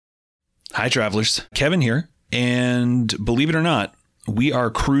Hi, travelers. Kevin here. And believe it or not, we are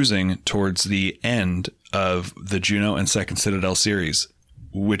cruising towards the end of the Juno and Second Citadel series,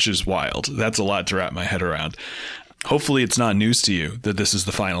 which is wild. That's a lot to wrap my head around. Hopefully it's not news to you that this is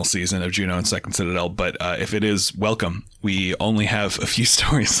the final season of Juno and Second Citadel, but if it is, welcome. We only have a few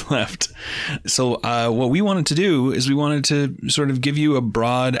stories left. So what we wanted to do is we wanted to sort of give you a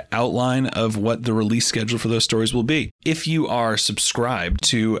broad outline of what the release schedule for those stories will be. If you are subscribed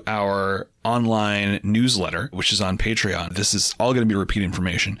to our online newsletter, which is on Patreon, this is all going to be repeat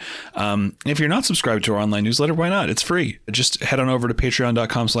information. If you're not subscribed to our online newsletter, why not? It's free. Just head on over to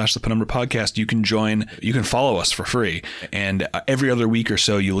patreon.com/the Penumbra Podcast. You can follow us for free. And every other week or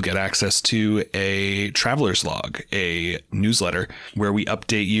so, you will get access to a traveler's log, a newsletter where we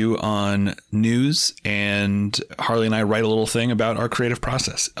update you on news, and Harley and I write a little thing about our creative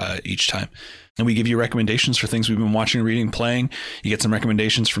process each time. And we give you recommendations for things we've been watching, reading, playing. You get some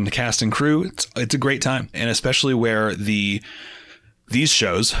recommendations from the cast and crew. It's a great time. And especially where these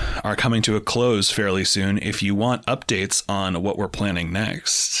shows are coming to a close fairly soon. If you want updates on what we're planning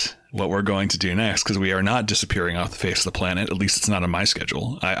next, what we're going to do next, because we are not disappearing off the face of the planet. At least it's not on my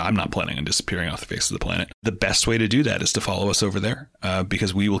schedule. I'm not planning on disappearing off the face of the planet. The best way to do that is to follow us over there,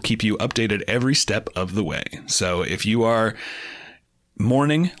 because we will keep you updated every step of the way. So if you are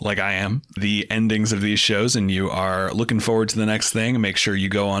mourning, like I am, the endings of these shows, and you are looking forward to the next thing, make sure you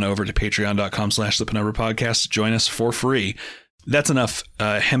go on over to patreon.com/the Penumbra Podcast to join us for free. That's enough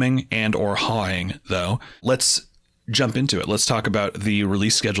hemming and or hawing, though. Let's jump into it. Let's talk about the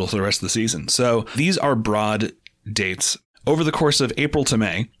release schedule for the rest of the season. So these are broad dates. Over the course of April to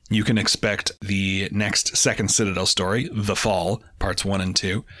May, you can expect the next Second Citadel story, The Fall, parts 1 and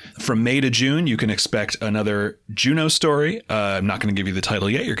 2. From May to June, you can expect another Juno story. I'm not going to give you the title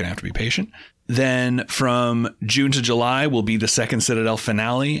yet. You're going to have to be patient. Then from June to July will be the Second Citadel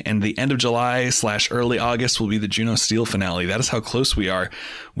finale, and the end of July/early August will be the Juno Steel finale. That is how close we are.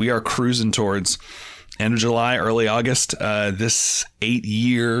 We are cruising towards end of July, early August. This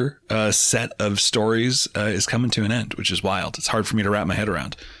 8-year set of stories is coming to an end, which is wild. It's hard for me to wrap my head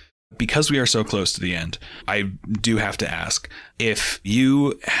around. Because we are so close to the end, I do have to ask if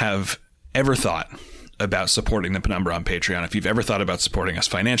you have ever thought about supporting the Penumbra on Patreon, if you've ever thought about supporting us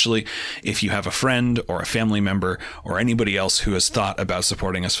financially, if you have a friend or a family member or anybody else who has thought about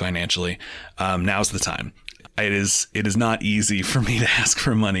supporting us financially, now's the time. It is not easy for me to ask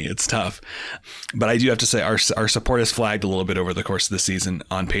for money. It's tough. But I do have to say our support has flagged a little bit over the course of the season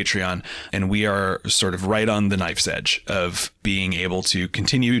on Patreon, and we are sort of right on the knife's edge of being able to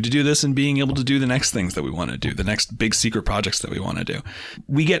continue to do this and being able to do the next things that we want to do, the next big secret projects that we want to do.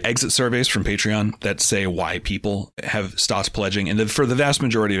 We get exit surveys from Patreon that say why people have stopped pledging. And for the vast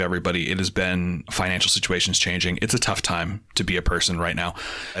majority of everybody, it has been financial situations changing. It's a tough time to be a person right now.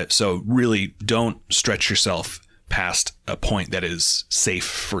 So really don't stretch yourself past a point that is safe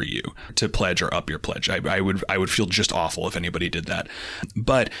for you to pledge or up your pledge. I would feel just awful if anybody did that.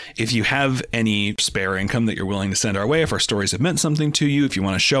 But if you have any spare income that you're willing to send our way, if our stories have meant something to you, if you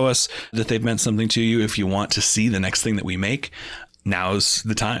want to show us that they've meant something to you, if you want to see the next thing that we make, now's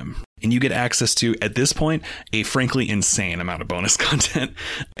the time. And you get access to, at this point, a frankly insane amount of bonus content.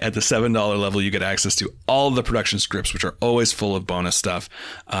 At the $7 level, you get access to all of the production scripts, which are always full of bonus stuff,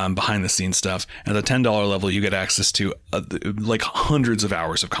 behind the scenes stuff. And at the $10 level, you get access to like hundreds of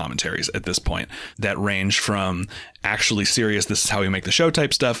hours of commentaries at this point that range from actually serious, this is how we make the show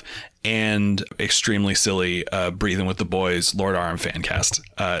type stuff, and extremely silly, Breathing with the Boys, Lord Arm fancast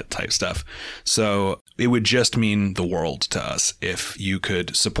type stuff. So it would just mean the world to us if you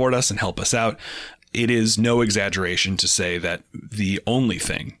could support us and help us out. It is no exaggeration to say that the only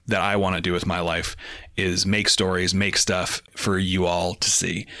thing that I want to do with my life is make stories, make stuff for you all to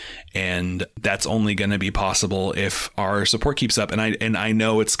see. And that's only going to be possible if our support keeps up. And I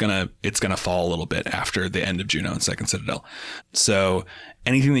know it's going to fall a little bit after the end of Juno and Second Citadel. So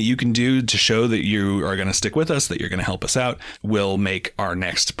anything that you can do to show that you are going to stick with us, that you're going to help us out, will make our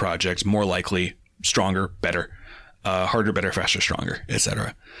next project more likely, stronger, better. Harder, better, faster, stronger,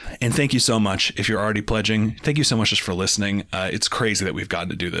 etc. And thank you so much if you're already pledging. Thank you so much just for listening. It's crazy that we've gotten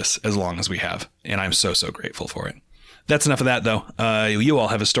to do this as long as we have, and I'm so grateful for it. That's enough of that, though. You all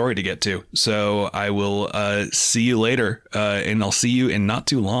have a story to get to, so I will see you later, and I'll see you in not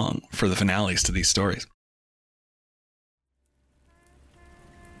too long for the finales to these stories.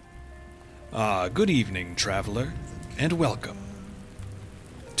 Good evening, traveler, and welcome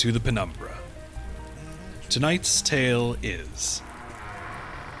to the Penumbra. Tonight's tale is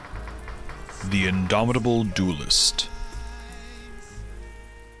The Indomitable Duelist.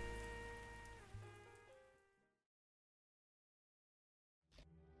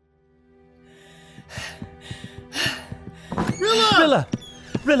 Rilla!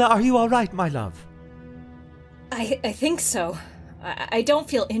 Rilla, are you all right, my love? I think so. I don't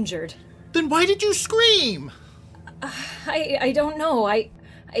feel injured. Then why did you scream? I don't know. I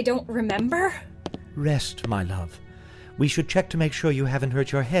don't remember. Rest, my love. We should check to make sure you haven't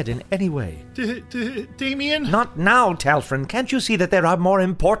hurt your head in any way. Damien? Not now, Talfrin. Can't you see that there are more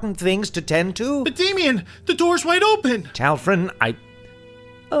important things to tend to? But Damien, the door's wide open. Talfrin,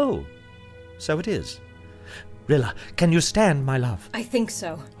 Oh, so it is. Rilla, can you stand, my love? I think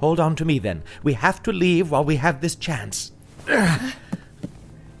so. Hold on to me, then. We have to leave while we have this chance. I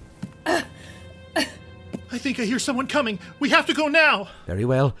think I hear someone coming. We have to go now. Very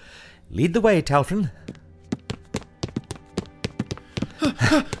well. Lead the way, Talfrin.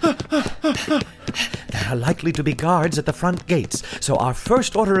 There are likely to be guards at the front gates, so our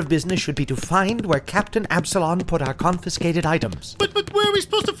first order of business should be to find where Captain Absalon put our confiscated items. But where are we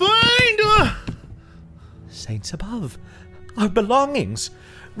supposed to find? Saints above. Our belongings.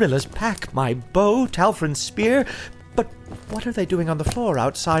 Rilla's pack, my bow, Talfrin's spear. But what are they doing on the floor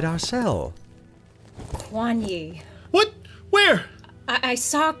outside our cell? Kuan Yi. What? Where? I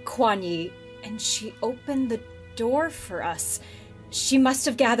saw Kuan Yi, and she opened the door for us. She must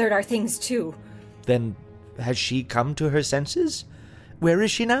have gathered our things, too. Then has she come to her senses? Where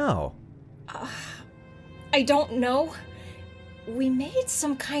is she now? I don't know. We made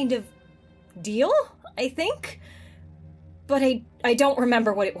some kind of deal, I think. But I don't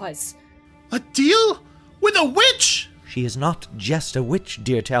remember what it was. A deal? With a witch? She is not just a witch,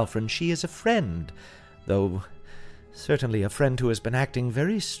 dear Talfrin. She is a friend. Though certainly a friend who has been acting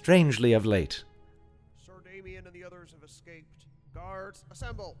very strangely of late. Sir Damien and the others have escaped. Guards,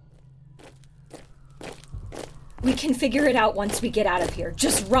 assemble. We can figure it out once we get out of here.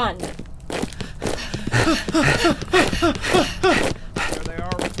 Just run. There they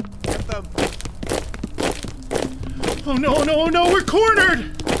are. Get them. Oh, no, we're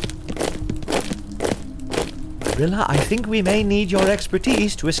cornered! Rilla, I think we may need your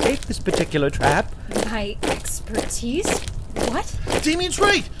expertise to escape this particular trap. My expertise? What? Damien's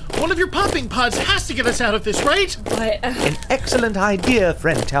right. One of your popping pods has to get us out of this, right? But, An excellent idea,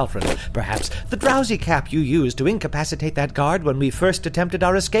 friend Talfrin. Perhaps the drowsy cap you used to incapacitate that guard when we first attempted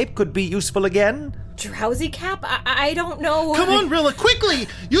our escape could be useful again? drowsy cap? I don't know. Come on, Rilla, quickly!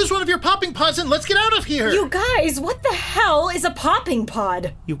 Use one of your popping pods and let's get out of here! You guys, what the hell is a popping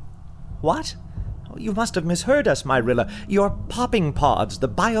pod? What? You must have misheard us, my Rilla. Your popping pods, the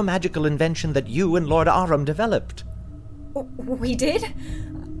biomagical invention that you and Lord Aram developed. We did?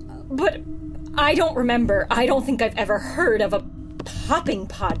 But I don't remember. I don't think I've ever heard of a popping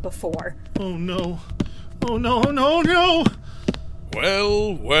pod before. Oh no. Oh no, no, no!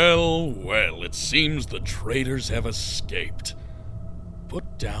 Well, it seems the traitors have escaped.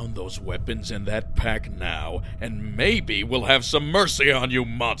 Put down those weapons in that pack now, and maybe we'll have some mercy on you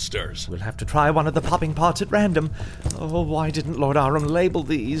monsters. We'll have to try one of the popping pods at random. Oh, why didn't Lord Aram label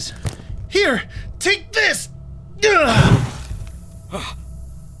these? Here, take this!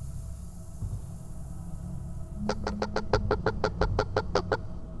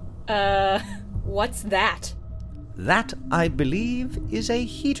 What's that? That, I believe, is a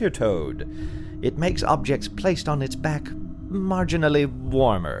heater toad. It makes objects placed on its back marginally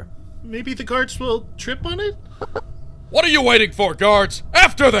warmer. Maybe the guards will trip on it? What are you waiting for, guards?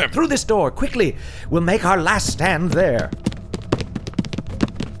 After them! Through this door, quickly! We'll make our last stand there.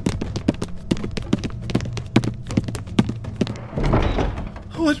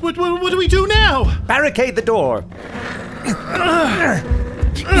 What do we do now? Barricade the door!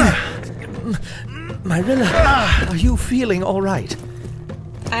 Myrilla, are you feeling all right?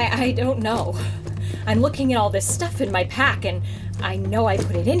 I don't know. I'm looking at all this stuff in my pack, and I know I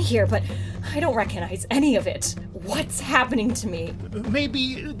put it in here, but I don't recognize any of it. What's happening to me?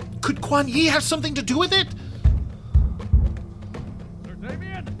 Maybe, could Kuan Yi have something to do with it? Sir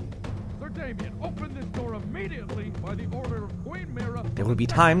Damien, open this door immediately by the order of Queen Mira. There will be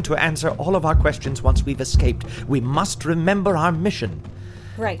time to answer all of our questions once we've escaped. We must remember our mission.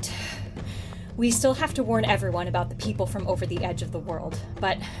 Right. We still have to warn everyone about the people from over the edge of the world,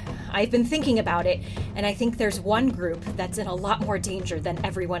 but I've been thinking about it, and I think there's one group that's in a lot more danger than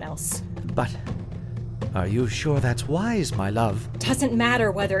everyone else. But are you sure that's wise, my love? Doesn't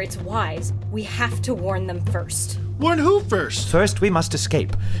matter whether it's wise. We have to warn them first. Warn who first? First, we must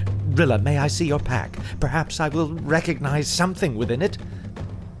escape. Rilla, may I see your pack? Perhaps I will recognize something within it.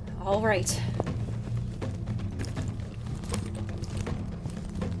 All right.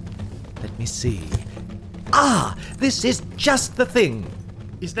 Let me see. Ah! This is just the thing!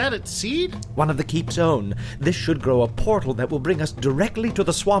 Is that its seed? One of the keep's own. This should grow a portal that will bring us directly to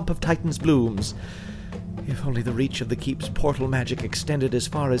the Swamp of Titan's Blooms. If only the reach of the keep's portal magic extended as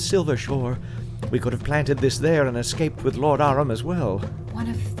far as Silvershore, we could have planted this there and escaped with Lord Aram as well. One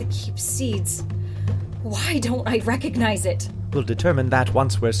of the keep's seeds. Why don't I recognize it? We'll determine that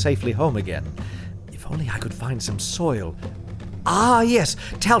once we're safely home again. If only I could find some soil. Ah, yes.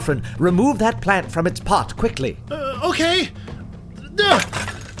 Talfrin, remove that plant from its pot, quickly. Okay.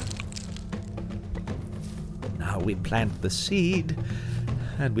 Now we plant the seed,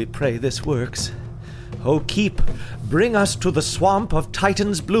 and we pray this works. O keep, bring us to the swamp of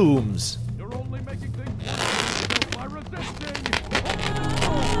Titan's blooms. You're only making things worse by resisting.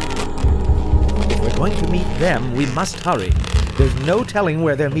 If we're going to meet them, we must hurry. There's no telling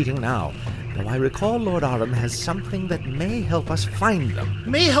where they're meeting now. Though I recall Lord Aram has something that may help us find them.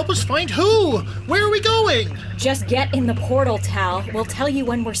 May help us find who? Where are we going? Just get in the portal, Tal. We'll tell you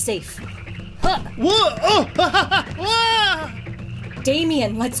when we're safe. Huh. Whoa! Oh!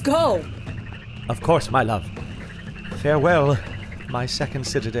 Damien, let's go! Of course, my love. Farewell, my second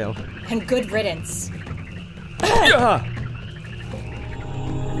citadel. And good riddance.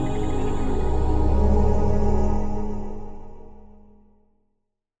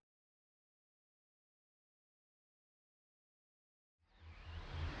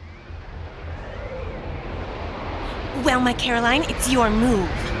 Well, my Caroline, it's your move.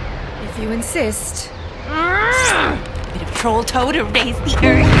 If you insist. A bit of troll toe to raise the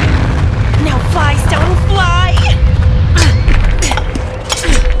earth. Now fly, stone, fly!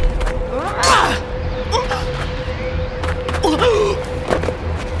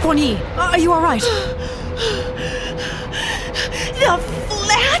 Guan Yi, are you all right? The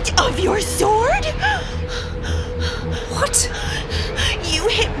flat of your sword? What? You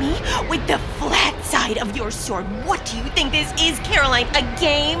hit me with the flat side of your sword. What do you think this is, Caroline? A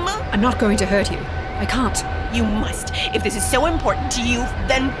game? I'm not going to hurt you. I can't. You must. If this is so important to you,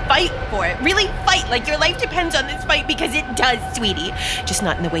 then fight for it. Really fight like your life depends on this fight, because it does, sweetie. Just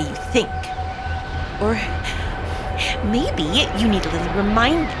not in the way you think. Or maybe you need a little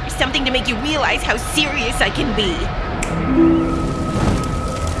reminder, something to make you realize how serious I can be.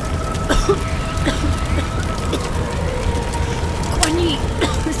 Guan Yi,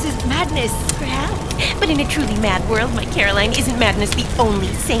 this is madness. Perhaps. But in a truly mad world, my Caroline, isn't madness the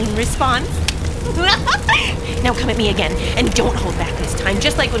only sane response? Now come at me again, and don't hold back this time,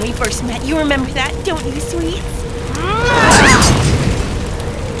 just like when we first met. You remember that, don't you, sweet?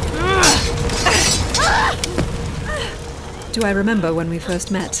 Do I remember when we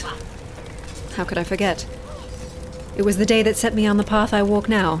first met? How could I forget? It was the day that set me on the path I walk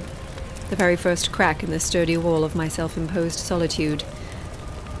now. The very first crack in the sturdy wall of my self-imposed solitude.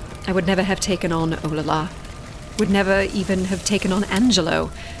 I would never have taken on Olala. Would never even have taken on Angelo,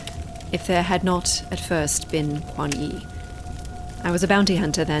 if there had not at first been Guan Yi. I was a bounty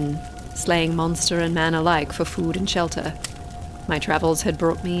hunter then, slaying monster and man alike for food and shelter. My travels had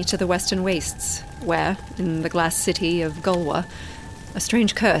brought me to the western wastes, where, in the glass city of Gulwa, a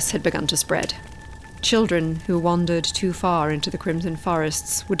strange curse had begun to spread. Children who wandered too far into the crimson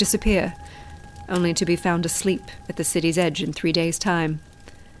forests would disappear, only to be found asleep at the city's edge in 3 days' time.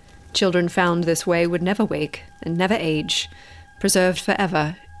 Children found this way would never wake and never age, preserved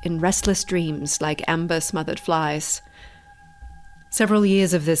forever in restless dreams like amber-smothered flies. Several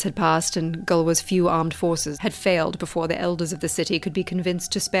years of this had passed, and Gulwa's few armed forces had failed before the elders of the city could be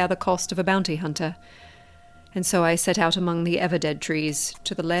convinced to spare the cost of a bounty hunter. And so I set out among the ever-dead trees,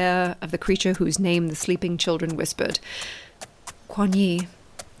 to the lair of the creature whose name the sleeping children whispered. Guan Yi,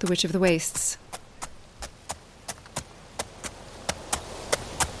 the Witch of the Wastes.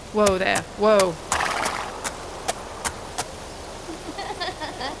 Whoa there, whoa.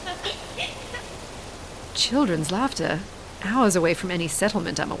 Children's laughter. Hours away from any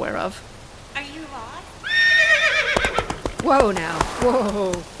settlement I'm aware of. Are you lost? Whoa now.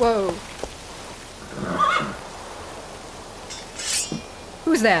 Whoa, whoa.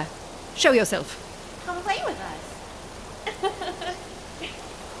 Who's there? Show yourself. Come play with us.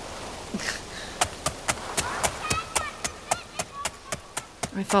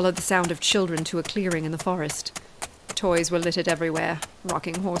 I followed the sound of children to a clearing in the forest. Toys were littered everywhere,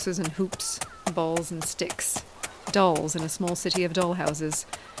 rocking horses and hoops, balls and sticks. Dolls in a small city of dollhouses.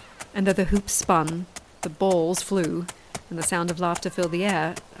 And though the hoops spun, the balls flew, and the sound of laughter filled the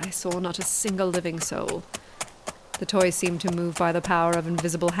air, I saw not a single living soul. The toys seemed to move by the power of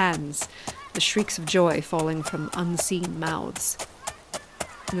invisible hands, the shrieks of joy falling from unseen mouths.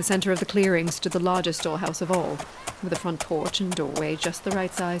 In the center of the clearing stood the largest dollhouse of all, with a front porch and doorway just the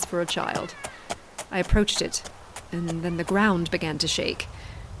right size for a child. I approached it, and then the ground began to shake.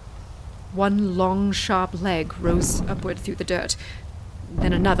 One long, sharp leg rose upward through the dirt.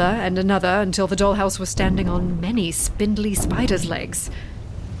 Then another and another until the dollhouse was standing on many spindly spider's legs.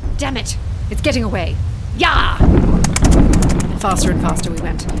 Damn it! It's getting away! Yah! Faster and faster we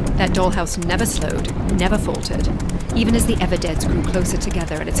went. That dollhouse never slowed, never faltered. Even as the Everdeads grew closer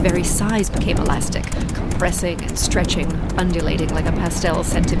together and its very size became elastic, compressing and stretching, undulating like a pastel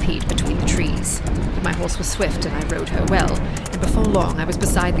centipede between the trees. But my horse was swift and I rode her well, and before long I was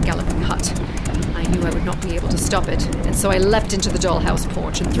beside the galloping hut. I knew I would not be able to stop it, and so I leapt into the dollhouse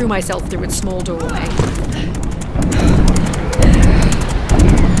porch and threw myself through its small doorway.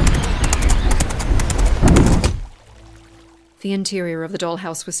 The interior of the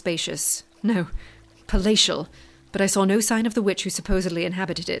dollhouse was spacious. No, palatial. But I saw no sign of the witch who supposedly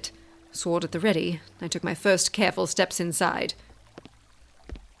inhabited it. Sword at the ready, I took my first careful steps inside.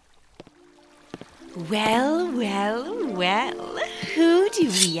 Well, well, well. Who do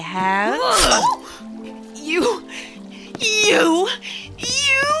we have? You!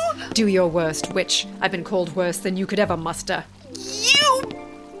 Do your worst, witch. I've been called worse than you could ever muster. You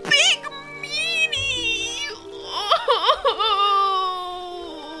big meanie!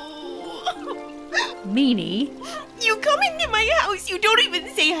 Meanie? You come into my house, you don't even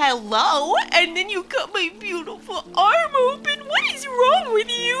say hello, and then you cut my beautiful arm open. What is wrong with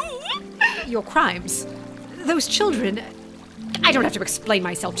you? Your crimes. Those children. I don't have to explain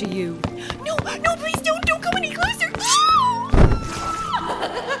myself to you. No, please don't come any closer.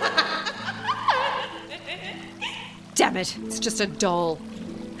 Damn it, it's just a doll.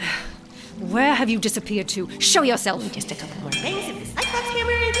 Where have you disappeared to? Show yourself. Just a couple more bangs of the Cyclops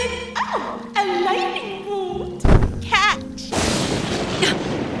hammer and then, a lightning bolt. Catch.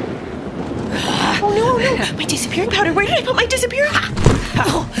 Oh no, my disappearing powder. Where did I put my disappearing?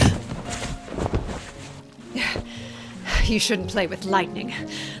 Oh. You shouldn't play with lightning.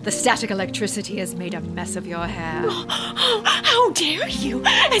 The static electricity has made a mess of your hair. How dare you?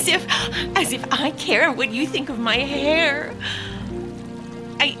 As if I care what you think of my hair.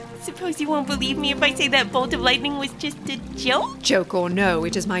 I suppose you won't believe me if I say that bolt of lightning was just a joke? Joke or no,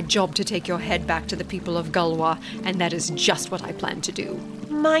 it is my job to take your head back to the people of Gulwa, and that is just what I plan to do.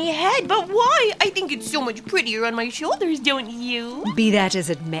 My head? But why? I think it's so much prettier on my shoulders, don't you? Be that as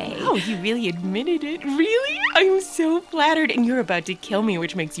it may. Oh, you really admitted it. Really? I'm so flattered. And you're about to kill me,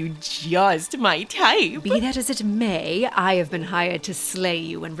 which makes you just my type. Be that as it may, I have been hired to slay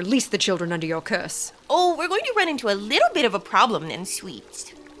you and release the children under your curse. Oh, we're going to run into a little bit of a problem then,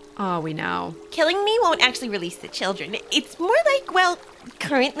 sweet. Are we now? Killing me won't actually release the children. It's more like, well,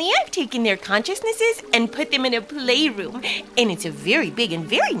 currently I've taken their consciousnesses and put them in a playroom. And it's a very big and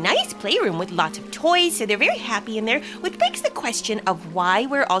very nice playroom with lots of toys, so they're very happy in there, which begs the question of why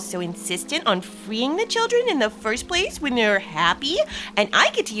we're all so insistent on freeing the children in the first place when they're happy. And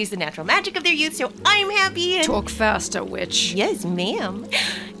I get to use the natural magic of their youth, so I'm happy and... Talk faster, witch. Yes, ma'am.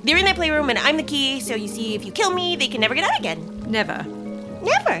 They're in that playroom and I'm the key, so you see, if you kill me, they can never get out again. Never.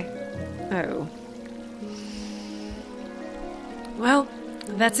 Never. Oh. Well,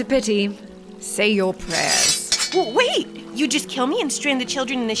 that's a pity. Say your prayers. Well, wait! You just kill me and strand the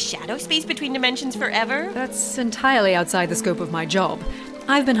children in the shadow space between dimensions forever? That's entirely outside the scope of my job.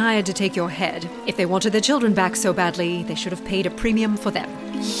 I've been hired to take your head. If they wanted their children back so badly, they should have paid a premium for them.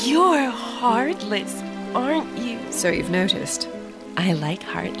 You're heartless, aren't you? So you've noticed. I like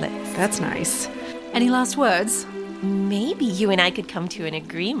heartless. That's nice. Any last words? Maybe you and I could come to an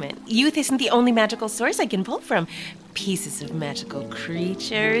agreement. Youth isn't the only magical source I can pull from. Pieces of magical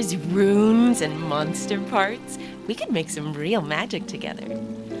creatures, runes, and monster parts. We could make some real magic together.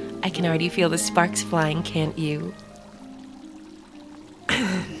 I can already feel the sparks flying, can't you?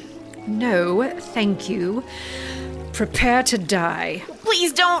 No, thank you. Prepare to die.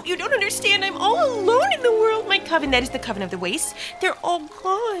 Please don't. You don't understand. I'm all alone in the world. My coven, that is the coven of the wastes, they're all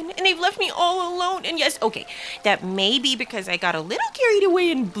gone. And they've left me all alone. And yes, okay, that may be because I got a little carried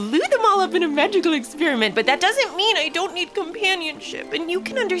away and blew them all up in a magical experiment. But that doesn't mean I don't need companionship. And you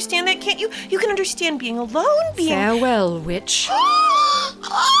can understand that, can't you? You can understand being alone, being... Farewell, witch.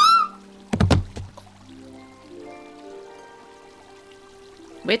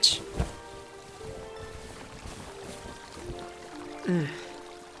 Witch?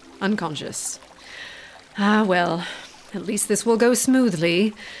 Unconscious. Ah, well, at least this will go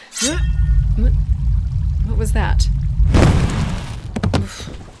smoothly. What was that?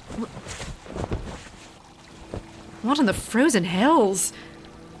 What in the frozen hells?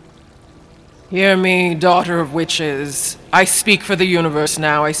 Hear me, daughter of witches. I speak for the universe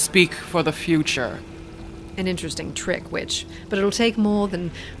now. I speak for the future. An interesting trick, witch, but it'll take more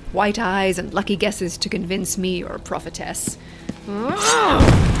than white eyes and lucky guesses to convince me you're a prophetess.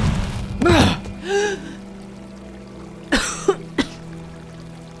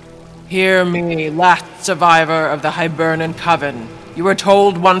 Hear me, last survivor of the Hibernian Coven. You were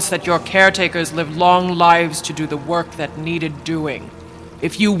told once that your caretakers lived long lives to do the work that needed doing.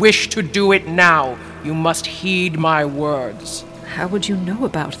 If you wish to do it now, you must heed my words. How would you know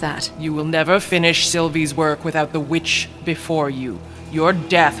about that? You will never finish Sylvie's work without the witch before you. Your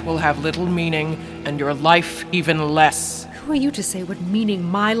death will have little meaning, and your life even less. Who are you to say what meaning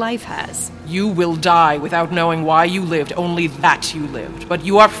my life has? You will die without knowing why you lived, only that you lived. But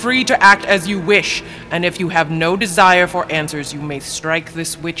you are free to act as you wish, and if you have no desire for answers, you may strike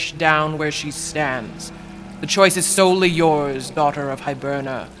this witch down where she stands. The choice is solely yours, daughter of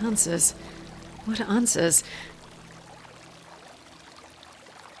Hiberna. Answers? What answers?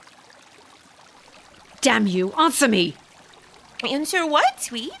 Damn you, answer me! Answer what,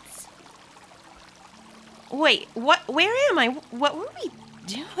 sweets? Wait, what? Where am I? What were we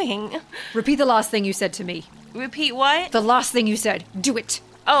doing? Repeat the last thing you said to me. Repeat what? The last thing you said. Do it.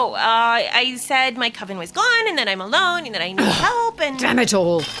 Oh, I said my coven was gone, and that I'm alone, and that I need help, and... Damn it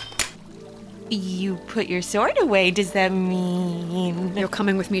all. You put your sword away, does that mean... You're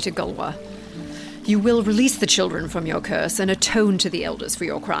coming with me to Gulwa. You will release the children from your curse and atone to the elders for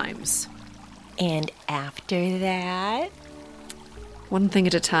your crimes. And after that? One thing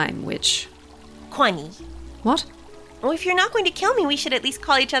at a time, witch. Kuan Yi. What? Well, if you're not going to kill me, we should at least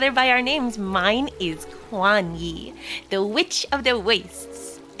call each other by our names. Mine is Kuan Yi, the Witch of the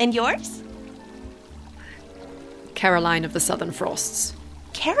Wastes. And yours? Caroline of the Southern Frosts.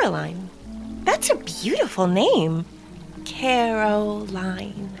 Caroline? That's a beautiful name.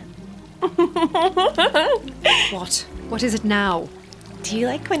 Caroline. What? What is it now? Do you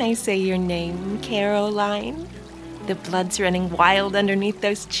like when I say your name, Caroline? The blood's running wild underneath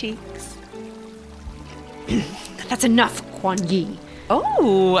those cheeks. That's enough, Kuan Yi.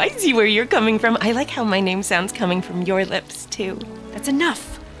 Oh, I see where you're coming from. I like how my name sounds coming from your lips, too. That's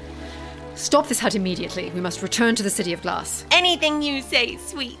enough. Stop this hut immediately. We must return to the City of Glass. Anything you say,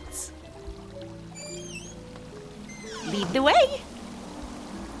 sweets. Lead the way.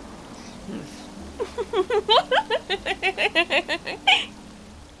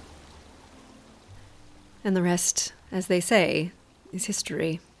 And the rest, as they say, is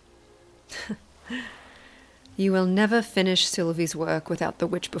history. You will never finish Sylvie's work without the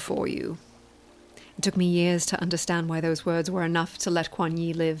witch before you. It took me years to understand why those words were enough to let Kuan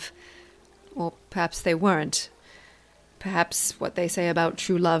Yi live. Or perhaps they weren't. Perhaps what they say about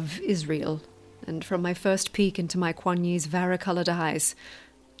true love is real. And from my first peek into my Kuan Yi's vari-colored eyes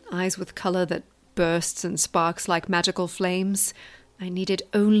with color that bursts and sparks like magical flames, I needed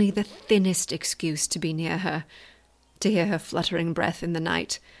only the thinnest excuse to be near her, to hear her fluttering breath in the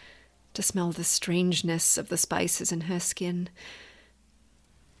night, to smell the strangeness of the spices in her skin.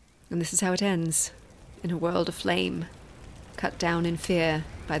 And this is how it ends, in a world aflame, cut down in fear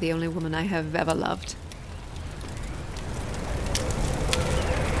by the only woman I have ever loved.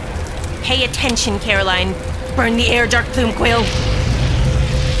 Pay attention, Caroline. Burn the air, Dark Plume Quill.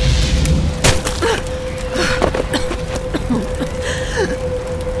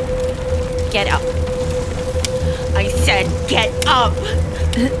 Get up. I said get up.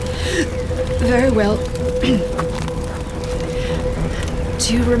 Very well.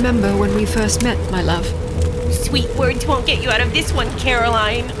 Do you remember when we first met, my love? Sweet words won't get you out of this one,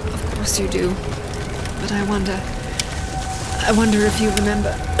 Caroline. Of course you do. But I wonder if you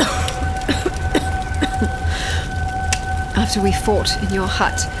remember. After we fought in your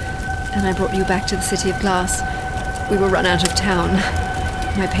hut, and I brought you back to the City of Glass, we were run out of town.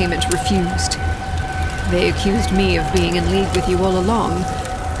 My payment refused. They accused me of being in league with you all along,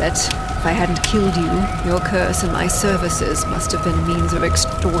 that if I hadn't killed you, your curse and my services must have been a means of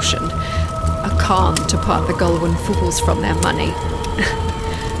extortion, a con to part the Gulwan fools from their money.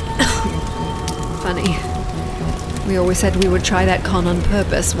 Funny. We always said we would try that con on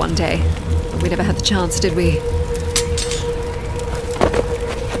purpose one day, but we never had the chance, did we?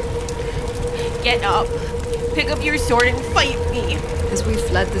 Get up. Pick up your sword and fight me. As we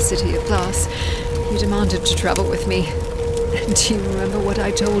fled the City of Glass, you demanded to travel with me. And do you remember what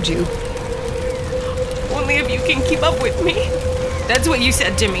I told you? Only if you can keep up with me. That's what you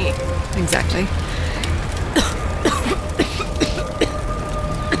said to me. Exactly.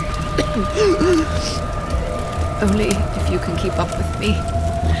 Only if you can keep up with me.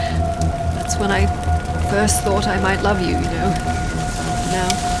 That's when I first thought I might love you, you know.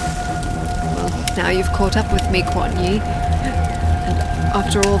 Now you've caught up with me, Kuan Yi. And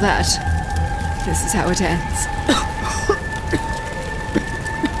after all that, this is how it ends.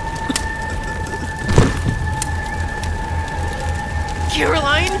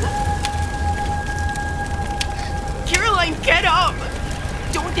 Caroline? Caroline, get up!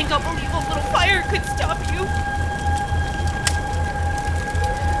 Don't think I'll believe a little fire could stop you.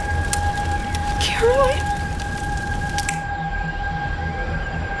 Caroline?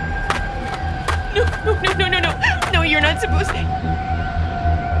 No, you're not supposed to.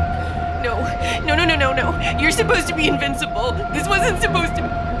 No. You're supposed to be invincible. This wasn't supposed to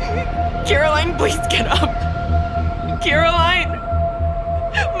be. Caroline, please get up. Caroline!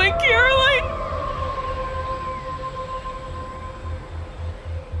 My Caroline!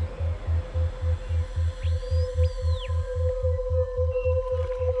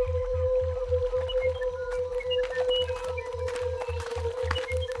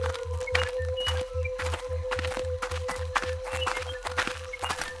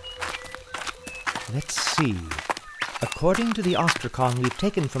 Let's see. According to the ostracon we've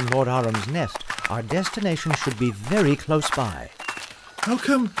taken from Lord Aram's nest, our destination should be very close by. How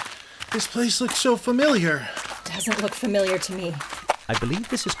come this place looks so familiar? Doesn't look familiar to me. I believe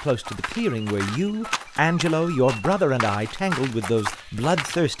this is close to the clearing where you, Angelo, your brother, and I tangled with those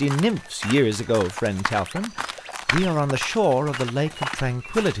bloodthirsty nymphs years ago, friend Talfrin. We are on the shore of the Lake of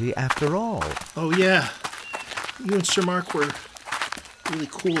Tranquility after all. Oh, yeah. You and Sir Mark were really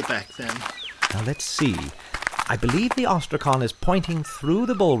cool back then. Now let's see. I believe the ostracon is pointing through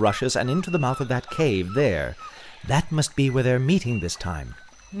the bulrushes and into the mouth of that cave there. That must be where they're meeting this time.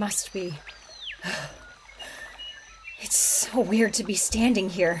 Must be. It's so weird to be standing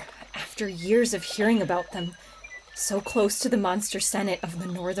here, after years of hearing about them, so close to the monster senate of the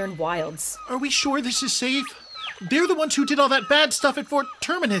northern wilds. Are we sure this is safe? They're the ones who did all that bad stuff at Fort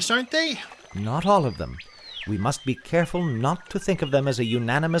Terminus, aren't they? Not all of them. We must be careful not to think of them as a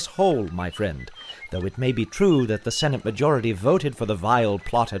unanimous whole, my friend. Though it may be true that the Senate majority voted for the vile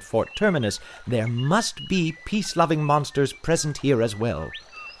plot at Fort Terminus, there must be peace-loving monsters present here as well.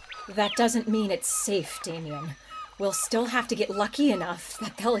 That doesn't mean it's safe, Damien. We'll still have to get lucky enough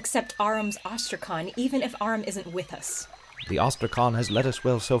that they'll accept Aram's ostracon, even if Aram isn't with us. The ostracon has led us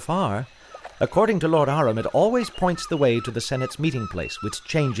well so far. According to Lord Aram, it always points the way to the Senate's meeting place, which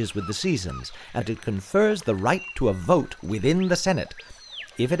changes with the seasons, and it confers the right to a vote within the Senate.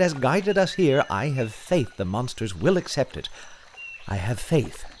 If it has guided us here, I have faith the monsters will accept it. I have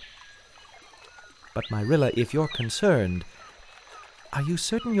faith. But, Myrilla, if you're concerned, are you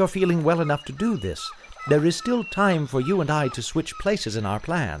certain you're feeling well enough to do this? There is still time for you and I to switch places in our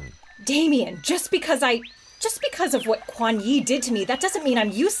plan. Damien, just because of what Quan Yi did to me, that doesn't mean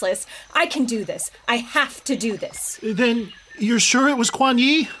I'm useless. I can do this. I have to do this. Then you're sure it was Quan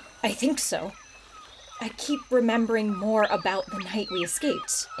Yi? I think so. I keep remembering more about the night we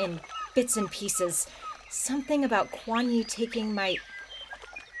escaped, in bits and pieces. Something about Quan Yi taking my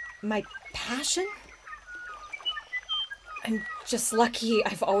passion? I'm just lucky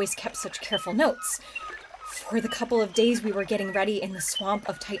I've always kept such careful notes. For the couple of days we were getting ready in the swamp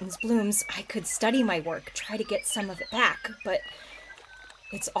of Titan's Blooms, I could study my work, try to get some of it back, but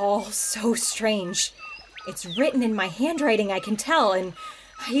it's all so strange. It's written in my handwriting, I can tell, and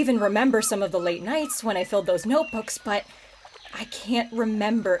I even remember some of the late nights when I filled those notebooks, but I can't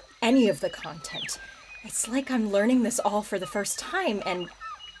remember any of the content. It's like I'm learning this all for the first time, and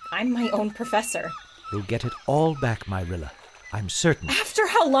I'm my own professor. You'll get it all back, Myrilla. I'm certain. After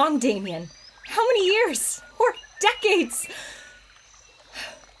how long, Damien? How many years? Or decades?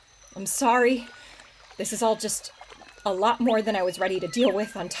 I'm sorry. This is all just a lot more than I was ready to deal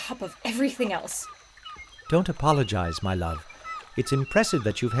with on top of everything else. Don't apologize, my love. It's impressive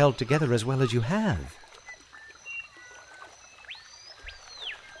that you've held together as well as you have.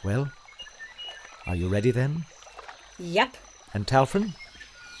 Well, are you ready then? Yep. And Talfrin?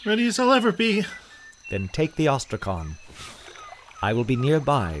 Ready as I'll ever be. Then take the ostracon. I will be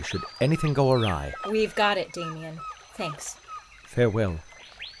nearby should anything go awry. We've got it, Damien. Thanks. Farewell,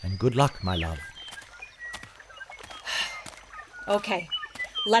 and good luck, my love. Okay,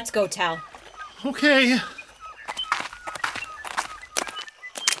 let's go, Tal. Okay.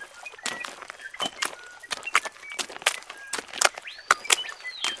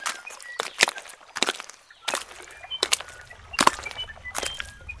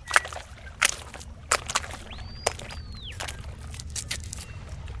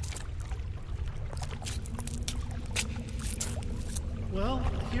 Well,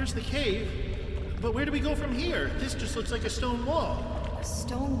 here's the cave. But where do we go from here? This just looks like a stone wall. A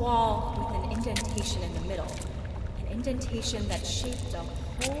stone wall with an indentation in the middle. An indentation that's shaped a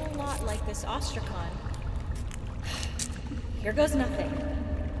whole lot like this ostracon. Here goes nothing.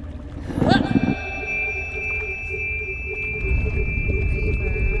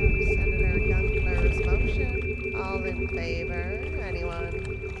 Senator Youngler's motion. All in favor? Anyone?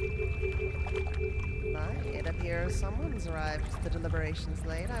 It appears someone's arrived to the deliberations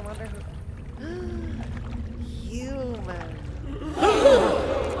late. I I wonder who... Human.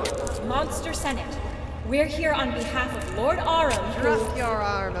 Monster Senate, we're here on behalf of Lord Aram, who... Drop your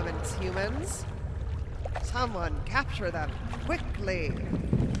armaments, humans. Someone capture them, quickly.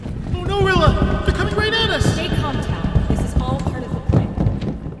 Oh no, Rilla! They're coming right at us! Stay calm, Tal. This is all part of the plan.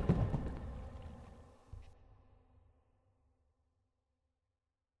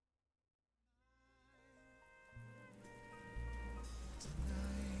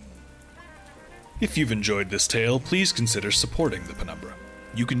 If you've enjoyed this tale, please consider supporting the Penumbra.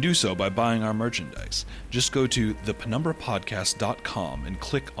 You can do so by buying our merchandise. Just go to thepenumbrapodcast.com and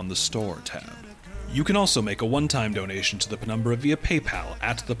click on the Store tab. You can also make a one-time donation to the Penumbra via PayPal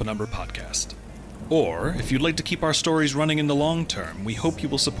at the Penumbra Podcast. Or, if you'd like to keep our stories running in the long term, we hope you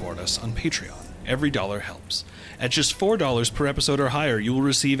will support us on Patreon. Every dollar helps. At just $4 per episode or higher, you will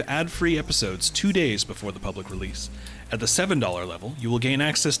receive ad-free episodes 2 days before the public release. At the $7 level, you will gain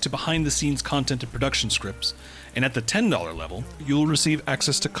access to behind-the-scenes content and production scripts. And at the $10 level, you will receive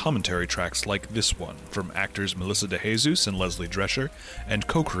access to commentary tracks like this one from actors Melissa DeJesus and Leslie Drescher and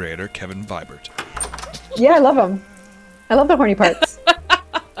co-creator Kevin Vibert. Yeah, I love them. I love the horny parts.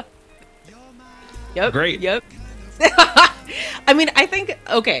 Yep. Great. Yep. I mean, I think,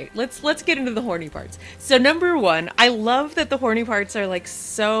 okay, let's get into the horny parts. So number one, I love that the horny parts are like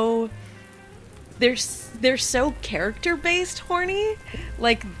so, they're so character-based horny.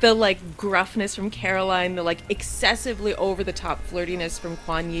 Like the like gruffness from Caroline, the like excessively over-the-top flirtiness from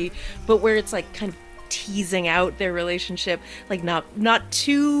Quan Yi, but where it's like kind of teasing out their relationship, like not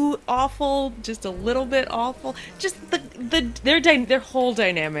too awful, just a little bit awful. Just their whole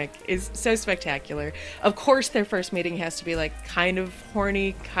dynamic is so spectacular. Of course, their first meeting has to be like kind of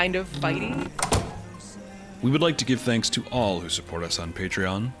horny, kind of fighty. We would like to give thanks to all who support us on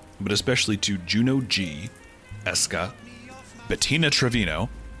Patreon, but especially to Juno G, Eska, Bettina Trevino,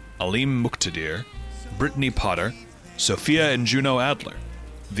 Alim Muqtadir, Brittany Potter, Sophia and Juno Adler,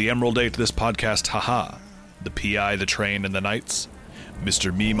 The Emerald Ate This Podcast Haha, The PI, The Train, and the Knights,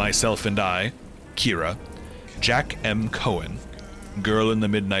 Mr. Me, Myself, and I, Kira, Jack M. Cohen, Girl in the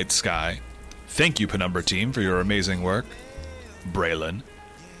Midnight Sky, thank you Penumbra team for your amazing work, Braylon,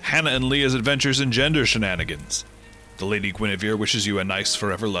 Hannah and Leah's Adventures in Gender Shenanigans, The Lady Guinevere wishes you a nice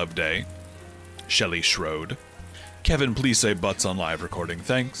forever love day, Shelley Schroed, Kevin please say butts on live recording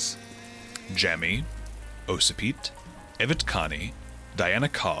thanks, Jamie, Osipete, Evit Khani, Diana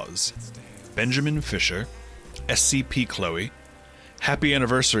Cause, Benjamin Fisher, SCP Chloe, Happy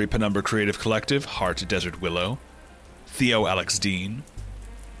Anniversary Penumbra Creative Collective, Heart Desert Willow, Theo Alex Dean,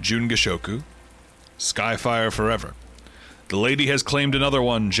 June Gashoku, Skyfire Forever, The Lady Has Claimed Another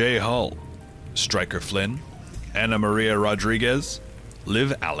One, Jay Hull, Striker Flynn, Anna Maria Rodriguez,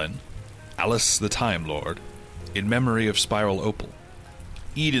 Liv Allen, Alice the Time Lord, In Memory of Spiral Opal,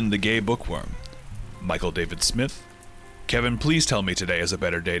 Eden the Gay Bookworm, Michael David Smith, Kevin, please tell me today is a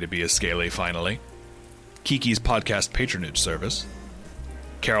better day to be a scaly finally, Kiki's Podcast Patronage Service,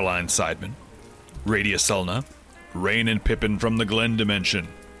 Caroline Seidman, Radia Sulna, Rain and Pippin from the Glen Dimension,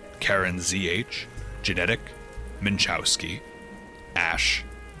 Karen ZH, Genetic, Minchowski, Ash,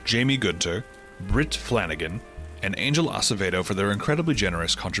 Jamie Gunter, Britt Flanagan, and Angel Acevedo for their incredibly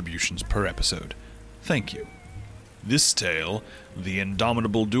generous contributions per episode. Thank you. This tale, The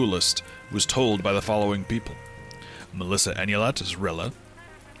Indomitable Duelist, was told by the following people: Melissa Enulat as Rilla,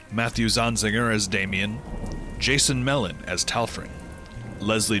 Matthew Zanzinger as Damien, Jason Mellon as Talfrin,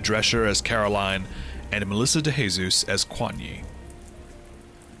 Leslie Drescher as Caroline, and Melissa DeJesus as Quan Yi.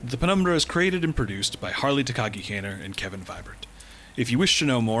 The Penumbra is created and produced by Harley Takagi-Kaner and Kevin Vibert. If you wish to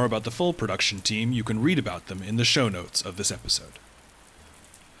know more about the full production team, you can read about them in the show notes of this episode.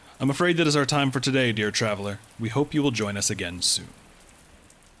 I'm afraid that is our time for today, dear traveler. We hope you will join us again soon.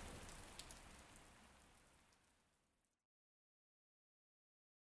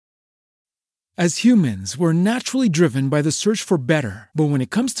 As humans, we're naturally driven by the search for better. But when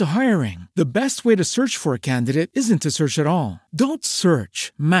it comes to hiring, the best way to search for a candidate isn't to search at all. Don't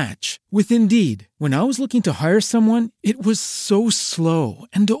search, match with Indeed. When I was looking to hire someone, it was so slow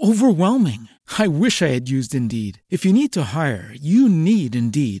and overwhelming. I wish I had used Indeed. If you need to hire, you need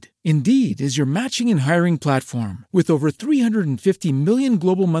Indeed. Indeed is your matching and hiring platform with over 350 million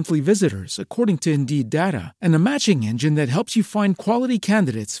global monthly visitors, according to Indeed data, and a matching engine that helps you find quality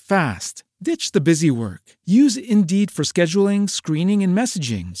candidates fast. Ditch the busy work. Use Indeed for scheduling, screening, and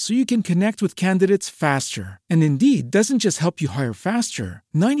messaging so you can connect with candidates faster. And Indeed doesn't just help you hire faster.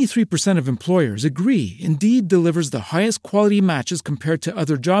 93% of employers agree Indeed delivers the highest quality matches compared to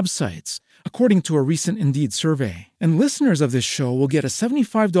other job sites. according to a recent Indeed survey. And listeners of this show will get a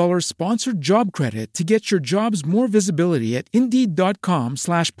 $75 sponsored job credit to get your jobs more visibility at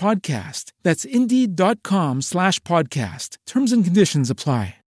Indeed.com/podcast. That's Indeed.com/podcast. Terms and conditions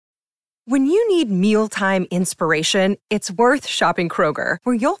apply. When you need mealtime inspiration, it's worth shopping Kroger,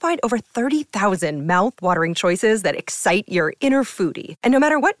 where you'll find over 30,000 mouth-watering choices that excite your inner foodie. And no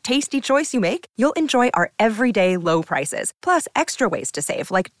matter what tasty choice you make, you'll enjoy our everyday low prices, plus extra ways to save,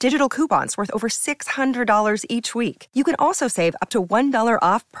 like digital coupons worth over $600 each week. You can also save up to $1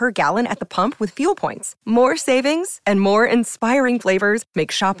 off per gallon at the pump with fuel points. More savings and more inspiring flavors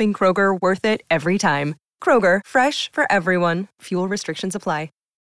make shopping Kroger worth it every time. Kroger, fresh for everyone. Fuel restrictions apply.